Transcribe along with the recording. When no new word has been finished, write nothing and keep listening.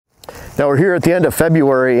Now we're here at the end of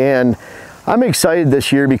February, and I'm excited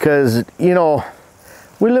this year because, you know,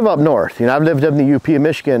 we live up north. You know, I've lived up in the UP of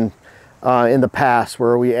Michigan in the past,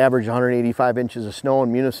 where we average 185 inches of snow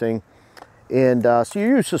in Munising. And so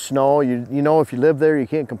you're used to snow. You know, if you live there, you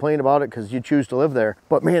can't complain about it because you choose to live there.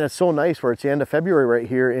 But man, it's so nice where it's the end of February right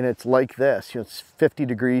here, and it's like this. You know, it's 50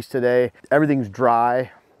 degrees today. Everything's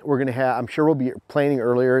dry. We're gonna have, I'm sure we'll be planning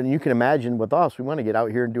earlier, and you can imagine with us, we want to get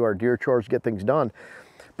out here and do our deer chores, get things done.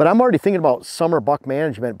 But I'm already thinking about summer buck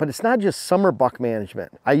management, but it's not just summer buck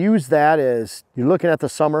management. I use that as you're looking at the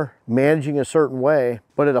summer, managing a certain way,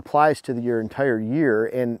 but it applies to your entire year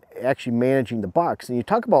and actually managing the bucks. And you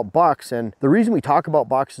talk about bucks, and the reason we talk about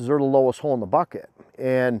bucks is they're the lowest hole in the bucket.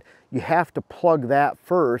 And you have to plug that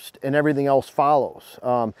first and everything else follows.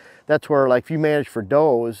 That's where, like, if you manage for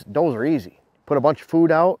does are easy. Put a bunch of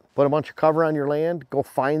food out, put a bunch of cover on your land, go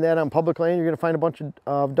find that on public land, you're gonna find a bunch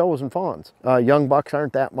of does and fawns. Young bucks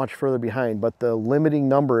aren't that much further behind, but the limiting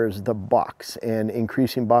number is the bucks and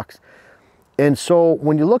increasing bucks. And so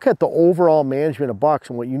when you look at the overall management of bucks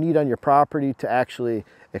and what you need on your property to actually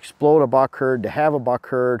explode a buck herd, to have a buck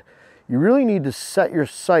herd, you really need to set your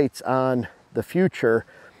sights on the future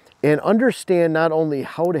and understand not only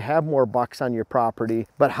how to have more bucks on your property,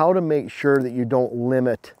 but how to make sure that you don't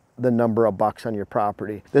limit the number of bucks on your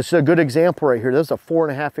property. This is a good example right here. This is a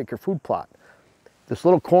 4.5 acre food plot. This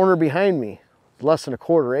little corner behind me is less than a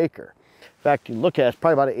 1/4 acre. In fact, you look at it, it's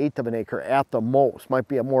probably about 1/8 of an acre at the most. Might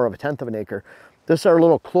be more of a 1/10 of an acre. This is our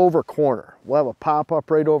little clover corner. We'll have a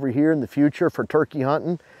pop-up right over here in the future for turkey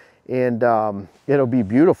hunting, and it'll be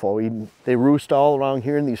beautiful. They roost all around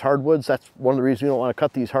here in these hardwoods. That's one of the reasons we don't want to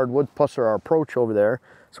cut these hardwoods, plus our approach over there,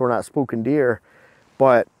 so we're not spooking deer.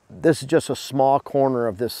 But this is just a small corner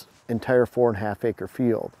of this entire 4.5 acre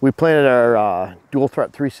field. We planted our dual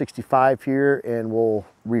threat 365 here, and we'll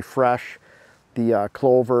refresh the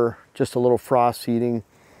clover, just a little frost seeding,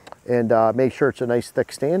 and make sure it's a nice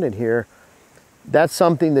thick stand in here. That's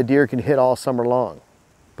something the deer can hit all summer long,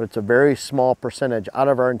 but it's a very small percentage. Out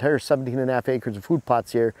of our entire 17.5 acres of food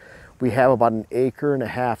plots here, we have about 1.5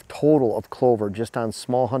 acres total of clover just on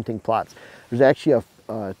small hunting plots. There's actually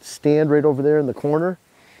a stand right over there in the corner,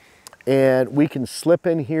 and we can slip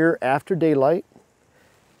in here after daylight.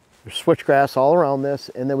 There's switchgrass all around this,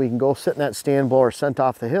 and then we can go sit in that stand, blow our scent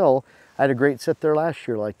off the hill. I had a great sit there last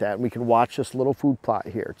year like that, and we can watch this little food plot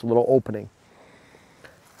here. It's a little opening.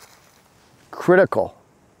 Critical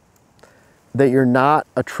that you're not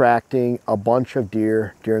attracting a bunch of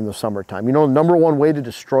deer during the summertime. You know, the number one way to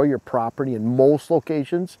destroy your property in most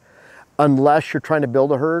locations, unless you're trying to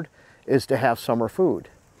build a herd, is to have summer food.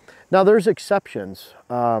 Now there's exceptions.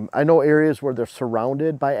 I know areas where they're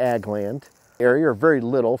surrounded by ag land, area or very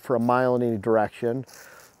little for a mile in any direction.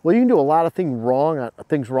 Well, you can do a lot of things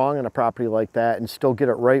wrong on a property like that and still get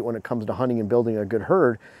it right when it comes to hunting and building a good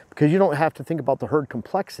herd, because you don't have to think about the herd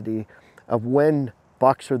complexity of when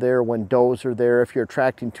bucks are there, when does are there, if you're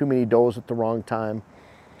attracting too many does at the wrong time.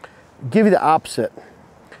 Give you the opposite.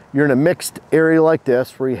 You're in a mixed area like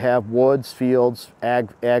this where you have woods, fields,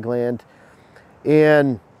 ag land,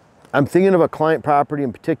 and I'm thinking of a client property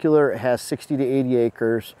in particular. It has 60 to 80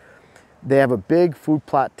 acres. They have a big food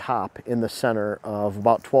plot top in the center of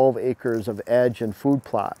about 12 acres of edge and food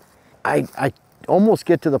plot. I almost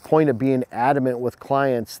get to the point of being adamant with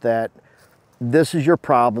clients that this is your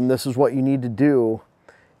problem, this is what you need to do.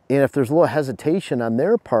 And if there's a little hesitation on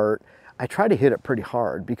their part, I try to hit it pretty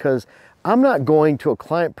hard, because I'm not going to a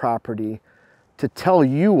client property to tell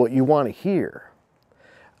you what you want to hear.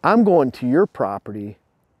 I'm going to your property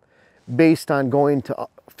based on going to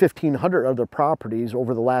 1,500 other properties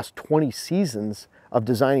over the last 20 seasons of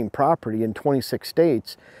designing property in 26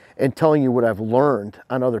 states and telling you what I've learned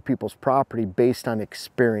on other people's property based on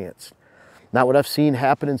experience. Not what I've seen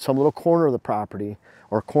happen in some little corner of the property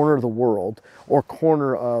or corner of the world or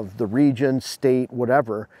corner of the region, state,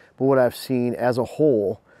 whatever, but what I've seen as a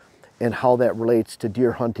whole and how that relates to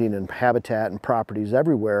deer hunting and habitat and properties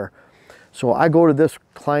everywhere. So I go to this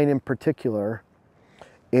client in particular,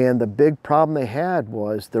 and the big problem they had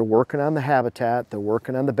was they're working on the habitat, they're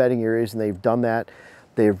working on the bedding areas, and they've done that.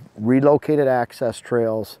 They've relocated access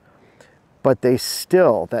trails, but they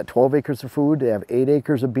still, that 12 acres of food, they have 8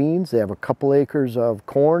 acres of beans, they have a couple acres of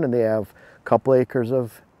corn, and they have a couple acres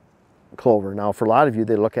of clover. Now, for a lot of you,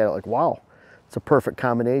 they look at it like, wow, it's a perfect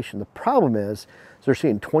combination. The problem is they're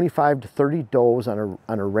seeing 25 to 30 does on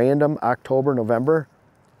a random October, November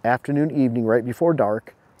afternoon, evening, right before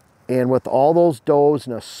dark. And with all those does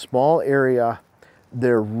in a small area,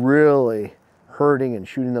 they're really hurting and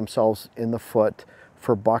shooting themselves in the foot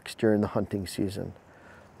for bucks during the hunting season.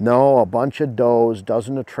 No, a bunch of does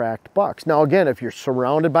doesn't attract bucks. Now again, if you're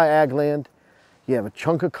surrounded by ag land, you have a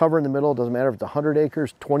chunk of cover in the middle, it doesn't matter if it's 100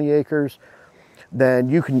 acres, 20 acres, then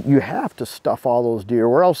you have to stuff all those deer.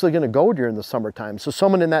 Where else are they going to go during the summertime? So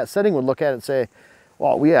someone in that setting would look at it and say,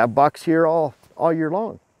 well, we have bucks here all year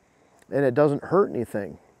long, and it doesn't hurt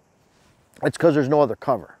anything. It's because there's no other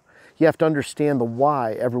cover. You have to understand the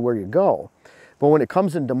why everywhere you go. But when it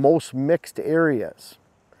comes into most mixed areas,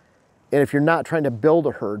 and if you're not trying to build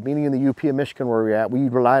a herd, meaning in the UP of Michigan where we're at, we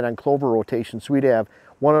relied on clover rotation, so we'd have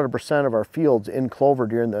 100% of our fields in clover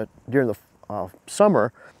during the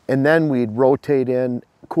summer, and then we'd rotate in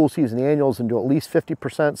cool season annuals and do at least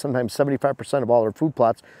 50%, sometimes 75% of all our food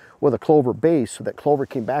plots with a clover base, so that clover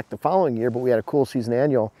came back the following year, but we had a cool season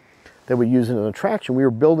annual that we use in an attraction. We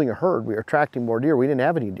were building a herd, we were attracting more deer. We didn't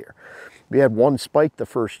have any deer. We had one spike the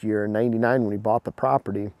first year in '99 when we bought the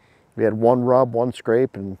property. We had one rub, one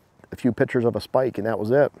scrape, and a few pictures of a spike, and that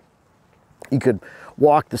was it. You could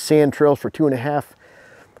walk the sand trails for 2.5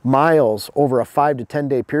 miles over a 5 to 10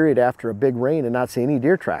 day period after a big rain and not see any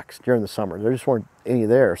deer tracks during the summer. There just weren't any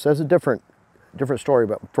there. So that's a different story.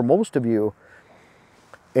 But for most of you,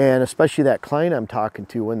 and especially that client I'm talking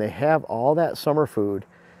to, when they have all that summer food,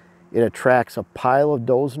 it attracts a pile of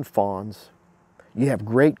does and fawns. You have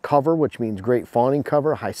great cover, which means great fawning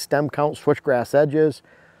cover, high stem count, switchgrass edges,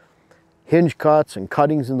 hinge cuts and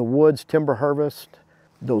cuttings in the woods, timber harvest.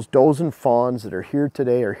 Those does and fawns that are here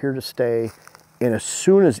today are here to stay. And as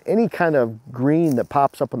soon as any kind of green that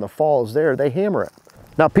pops up in the fall is there, they hammer it.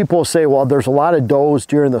 Now people will say, well, there's a lot of does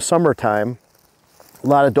during the summertime, a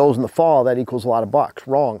lot of does in the fall, that equals a lot of bucks.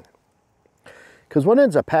 Wrong. Because what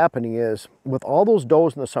ends up happening is, with all those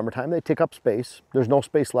does in the summertime, they take up space. There's no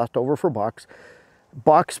space left over for bucks.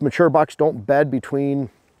 Mature bucks don't bed between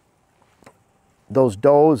those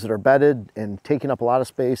does that are bedded and taking up a lot of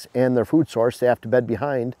space and their food source. They have to bed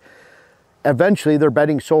behind. Eventually they're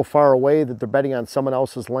bedding so far away that they're bedding on someone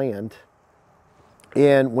else's land.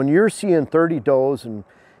 And when you're seeing 30 does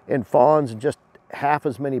and fawns and just half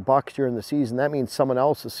as many bucks during the season, that means someone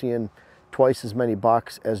else is seeing twice as many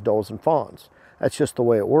bucks as does and fawns. That's just the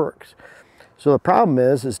way it works. So the problem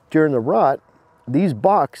is during the rut, these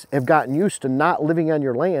bucks have gotten used to not living on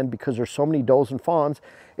your land because there's so many does and fawns.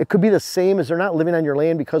 It could be the same as they're not living on your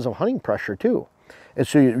land because of hunting pressure too. And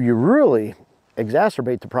so you really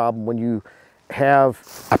exacerbate the problem when you have,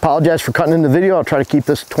 I apologize for cutting in the video, I'll try to keep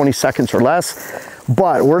this 20 seconds or less,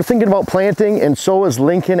 but we're thinking about planting, and so is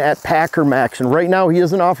Lincoln at Packermaxx. And right now he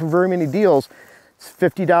doesn't offer very many deals. It's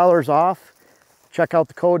 $50 off. Check out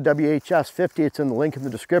the code WHS50. It's in the link in the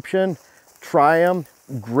description. Try them.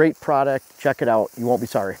 Great product. Check it out. You won't be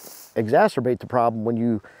sorry. Exacerbate the problem when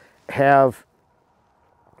you have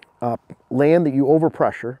land that you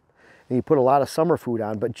overpressure and you put a lot of summer food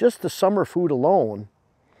on. But just the summer food alone,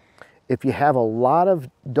 if you have a lot of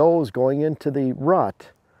does going into the rut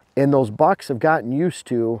and those bucks have gotten used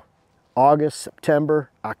to August,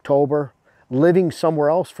 September, October, living somewhere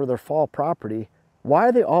else for their fall property, why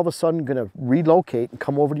are they all of a sudden going to relocate and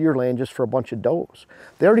come over to your land just for a bunch of does?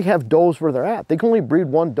 They already have does where they're at. They can only breed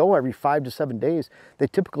one doe every 5 to 7 days. They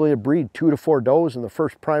typically breed 2 to 4 does in the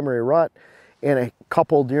first primary rut and a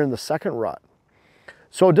couple during the second rut.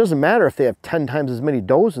 So it doesn't matter if they have 10 times as many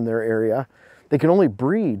does in their area. They can only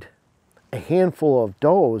breed a handful of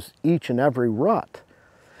does each and every rut.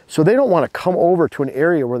 So they don't want to come over to an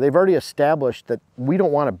area where they've already established that we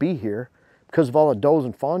don't want to be here because of all the does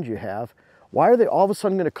and fawns you have. Why are they all of a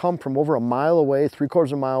sudden going to come from over a mile away, 3/4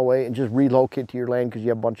 of a mile away, and just relocate to your land because you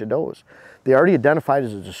have a bunch of does? They already identified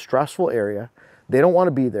as a distressful area. They don't want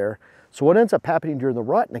to be there. So what ends up happening during the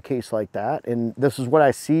rut in a case like that, and this is what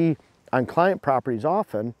I see on client properties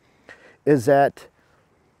often, is that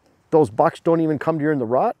those bucks don't even come during the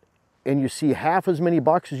rut, and you see half as many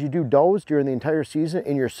bucks as you do does during the entire season,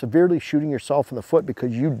 and you're severely shooting yourself in the foot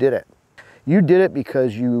because you did it. You did it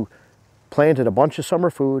because you planted a bunch of summer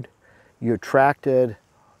food. You attracted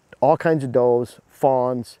all kinds of does,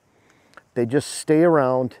 fawns. They just stay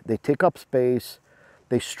around, they take up space,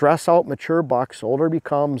 they stress out mature bucks. The older he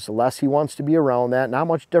becomes, the less he wants to be around that. Not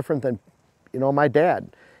much different than, my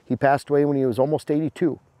dad. He passed away when he was almost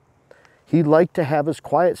 82. He liked to have his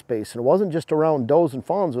quiet space, and it wasn't just around does and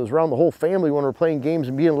fawns, it was around the whole family when we're playing games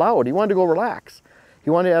and being loud. He wanted to go relax.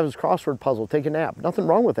 He wanted to have his crossword puzzle, take a nap. Nothing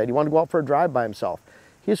wrong with that. He wanted to go out for a drive by himself.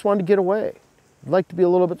 He just wanted to get away. He'd like to be a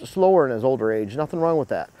little bit slower in his older age. Nothing wrong with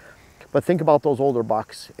that. But think about those older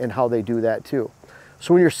bucks and how they do that too.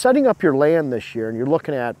 So when you're setting up your land this year and you're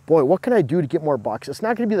looking at, boy, what can I do to get more bucks? It's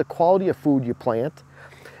not going to be the quality of food you plant.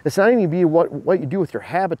 It's not going to be what you do with your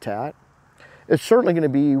habitat. It's certainly going to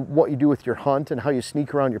be what you do with your hunt and how you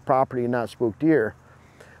sneak around your property and not spook deer.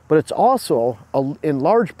 But it's also, in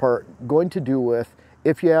large part, going to do with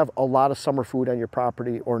if you have a lot of summer food on your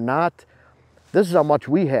property or not. This is how much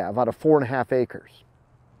we have out of 4.5 acres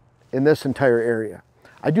in this entire area.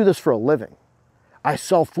 I do this for a living. I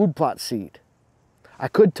sell food plot seed. I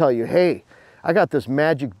could tell you, hey, I got this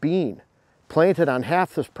magic bean planted on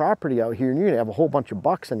half this property out here and you're gonna have a whole bunch of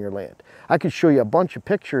bucks on your land. I could show you a bunch of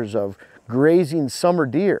pictures of grazing summer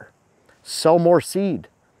deer, sell more seed,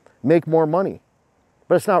 make more money.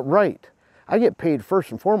 But it's not right. I get paid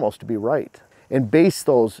first and foremost to be right and base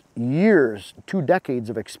those years, 2 decades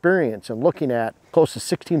of experience and looking at close to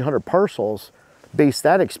 1,600 parcels, base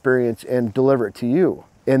that experience and deliver it to you.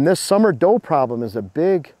 And this summer doe problem is a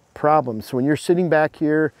big problem. So when you're sitting back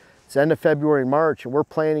here, it's end of February, March, and we're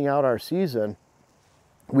planning out our season,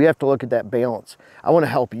 we have to look at that balance. I want to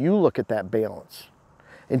help you look at that balance.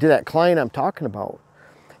 And to that client I'm talking about,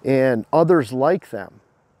 and others like them,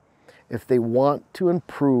 if they want to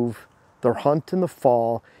improve their hunt in the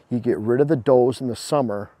fall, you get rid of the does in the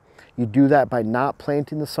summer. You do that by not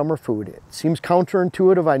planting the summer food. It seems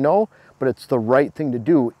counterintuitive, I know, but it's the right thing to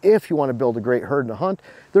do if you want to build a great herd in a hunt.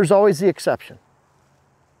 There's always the exception.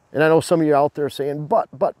 And I know some of you out there saying, but.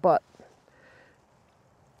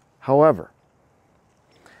 However,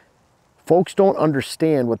 folks don't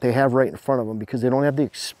understand what they have right in front of them because they don't have the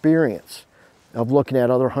experience of looking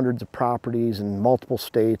at other hundreds of properties in multiple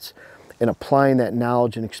states and applying that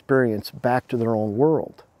knowledge and experience back to their own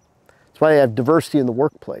world. That's why they have diversity in the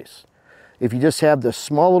workplace. If you just have this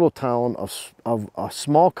small little town of a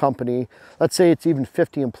small company, let's say it's even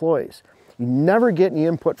 50 employees, you never get any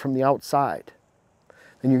input from the outside,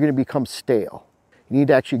 then you're going to become stale. You need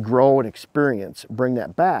to actually grow and experience, bring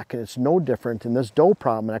that back. And it's no different in this doe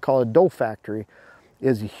problem, and I call it a doe factory,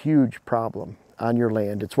 is a huge problem on your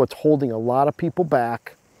land. It's what's holding a lot of people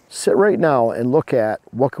back. Sit right now and look at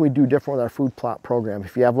what can we do different with our food plot program.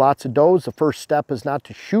 If you have lots of does, the first step is not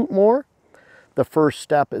to shoot more. The first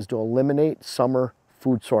step is to eliminate summer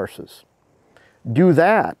food sources. Do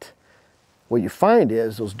that. What you find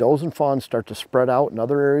is those does and fawns start to spread out in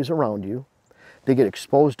other areas around you. They get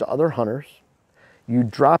exposed to other hunters. You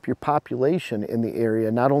drop your population in the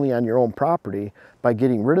area, not only on your own property, by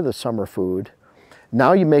getting rid of the summer food.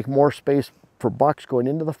 Now you make more space for bucks going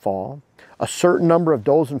into the fall. A certain number of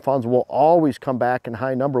does and fawns will always come back in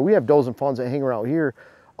high number. We have does and fawns that hang around here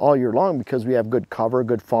all year long because we have good cover,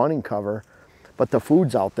 good fawning cover, but the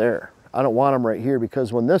food's out there. I don't want them right here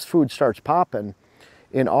because when this food starts popping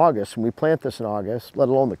in August, and we plant this in August, let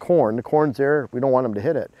alone the corn's there, we don't want them to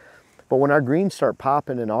hit it. But when our greens start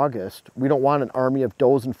popping in August, we don't want an army of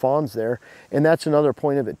does and fawns there. And that's another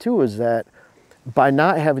point of it too, is that by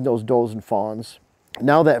not having those does and fawns,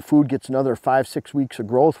 now that food gets another 5-6 weeks of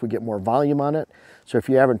growth, we get more volume on it. So if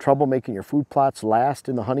you're having trouble making your food plots last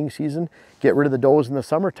in the hunting season, get rid of the does in the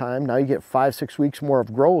summertime. Now you get 5-6 weeks more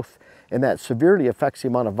of growth, and that severely affects the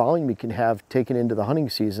amount of volume you can have taken into the hunting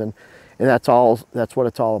season. And that's what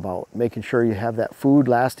it's all about, making sure you have that food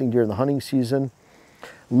lasting during the hunting season,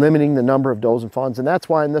 limiting the number of does and fawns. And that's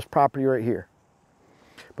why in this property right here,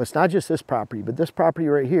 but it's not just this property, but this property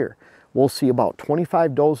right here, we'll see about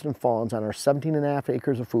 25 does and fawns on our 17.5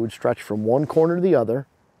 acres of food stretched from one corner to the other.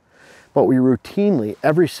 But we routinely,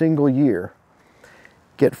 every single year,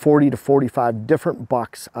 get 40 to 45 different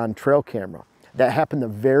bucks on trail camera. That happened the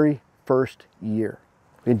very first year.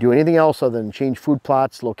 We didn't do anything else other than change food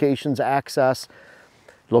plots, locations, access,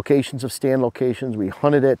 locations of stand locations. We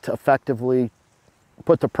hunted it effectively,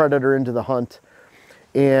 put the predator into the hunt.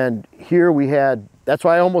 And here we had, that's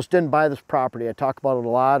why I almost didn't buy this property. I talk about it a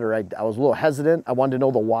lot, or I was a little hesitant. I wanted to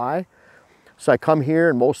know the why. So I come here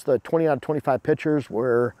and most of the 20 out of 25 pictures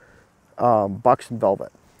were bucks and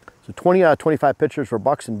velvet. So 20 out of 25 pictures were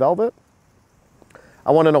bucks and velvet.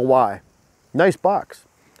 I want to know why. Nice bucks.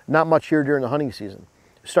 Not much here during the hunting season.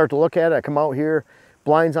 Start to look at it, I come out here,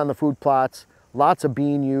 blinds on the food plots, lots of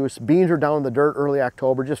bean use. Beans are down in the dirt early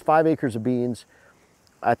October, just 5 acres of beans.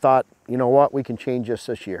 I thought, you know what, we can change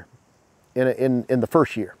this year, in the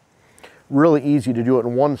first year. Really easy to do it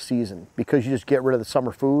in one season because you just get rid of the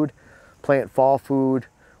summer food, plant fall food.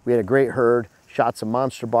 We had a great herd, shot some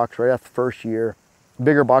monster bucks right after the first year,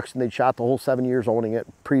 bigger bucks than they'd shot the whole 7 years owning it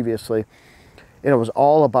previously. And it was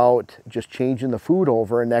all about just changing the food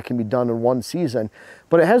over, and that can be done in one season.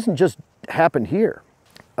 But it hasn't just happened here.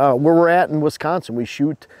 Where we're at in Wisconsin, we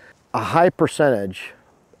shoot a high percentage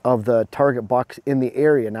of the target bucks in the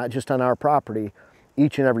area, not just on our property,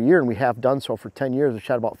 each and every year. And we have done so for 10 years. We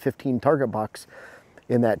shot about 15 target bucks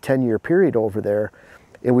in that 10-year period over there.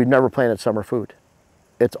 And we've never planted summer food.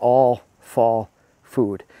 It's all fall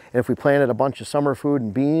food. And if we planted a bunch of summer food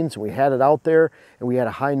and beans and we had it out there and we had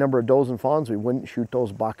a high number of does and fawns, we wouldn't shoot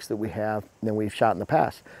those bucks that we have and we've shot in the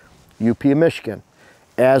past. UP of Michigan,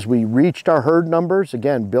 as we reached our herd numbers,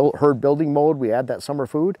 again, herd building mode, we add that summer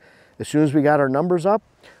food. As soon as we got our numbers up,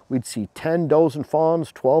 we'd see 10 does and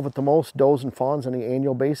fawns, 12 at the most does and fawns on an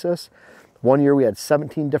annual basis. One year we had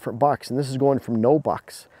 17 different bucks, and this is going from no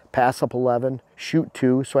bucks, pass up 11, shoot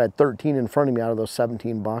 2, so I had 13 in front of me out of those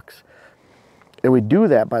 17 bucks. And we do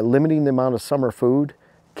that by limiting the amount of summer food,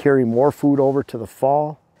 carry more food over to the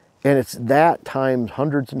fall, and it's that times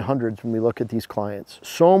hundreds and hundreds when we look at these clients.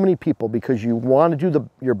 So many people, because you want to do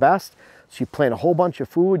your best, so you plant a whole bunch of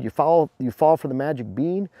food, you fall for the magic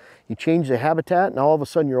bean, you change the habitat, and all of a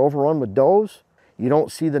sudden you're overrun with does. You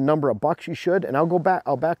don't see the number of bucks you should, and I'll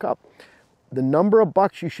back up. The number of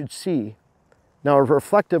bucks you should see, now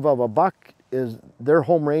reflective of a buck is their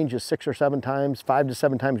home range is 6 or 7 times, 5 to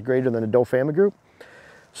 7 times greater than a doe family group.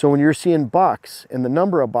 So when you're seeing bucks and the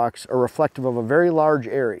number of bucks are reflective of a very large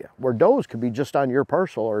area, where does could be just on your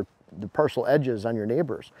parcel or the parcel edges on your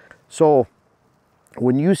neighbors. So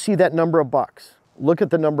when you see that number of bucks, look at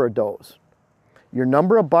the number of does. Your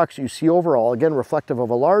number of bucks you see overall, again reflective of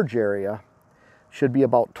a large area, should be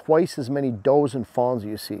about twice as many does and fawns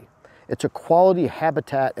you see. It's a quality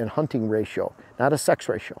habitat and hunting ratio, not a sex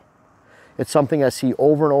ratio. It's something I see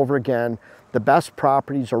over and over again. The best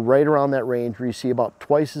properties are right around that range where you see about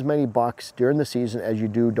twice as many bucks during the season as you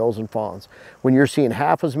do does and fawns. When you're seeing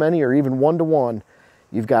half as many or even 1 to 1,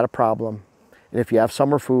 you've got a problem. And if you have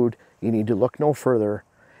summer food, you need to look no further.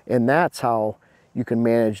 And that's how you can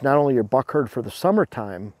manage not only your buck herd for the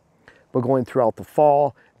summertime, but going throughout the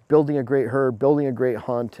fall, building a great herd, building a great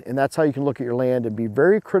hunt. And that's how you can look at your land and be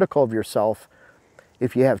very critical of yourself.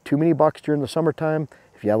 If you have too many bucks during the summertime,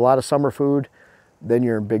 if you have a lot of summer food, then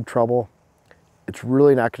you're in big trouble. It's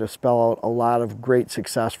really not going to spell out a lot of great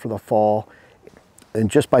success for the fall.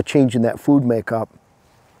 And just by changing that food makeup,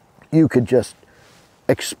 you could just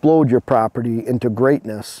explode your property into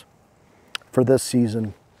greatness for this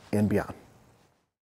season and beyond.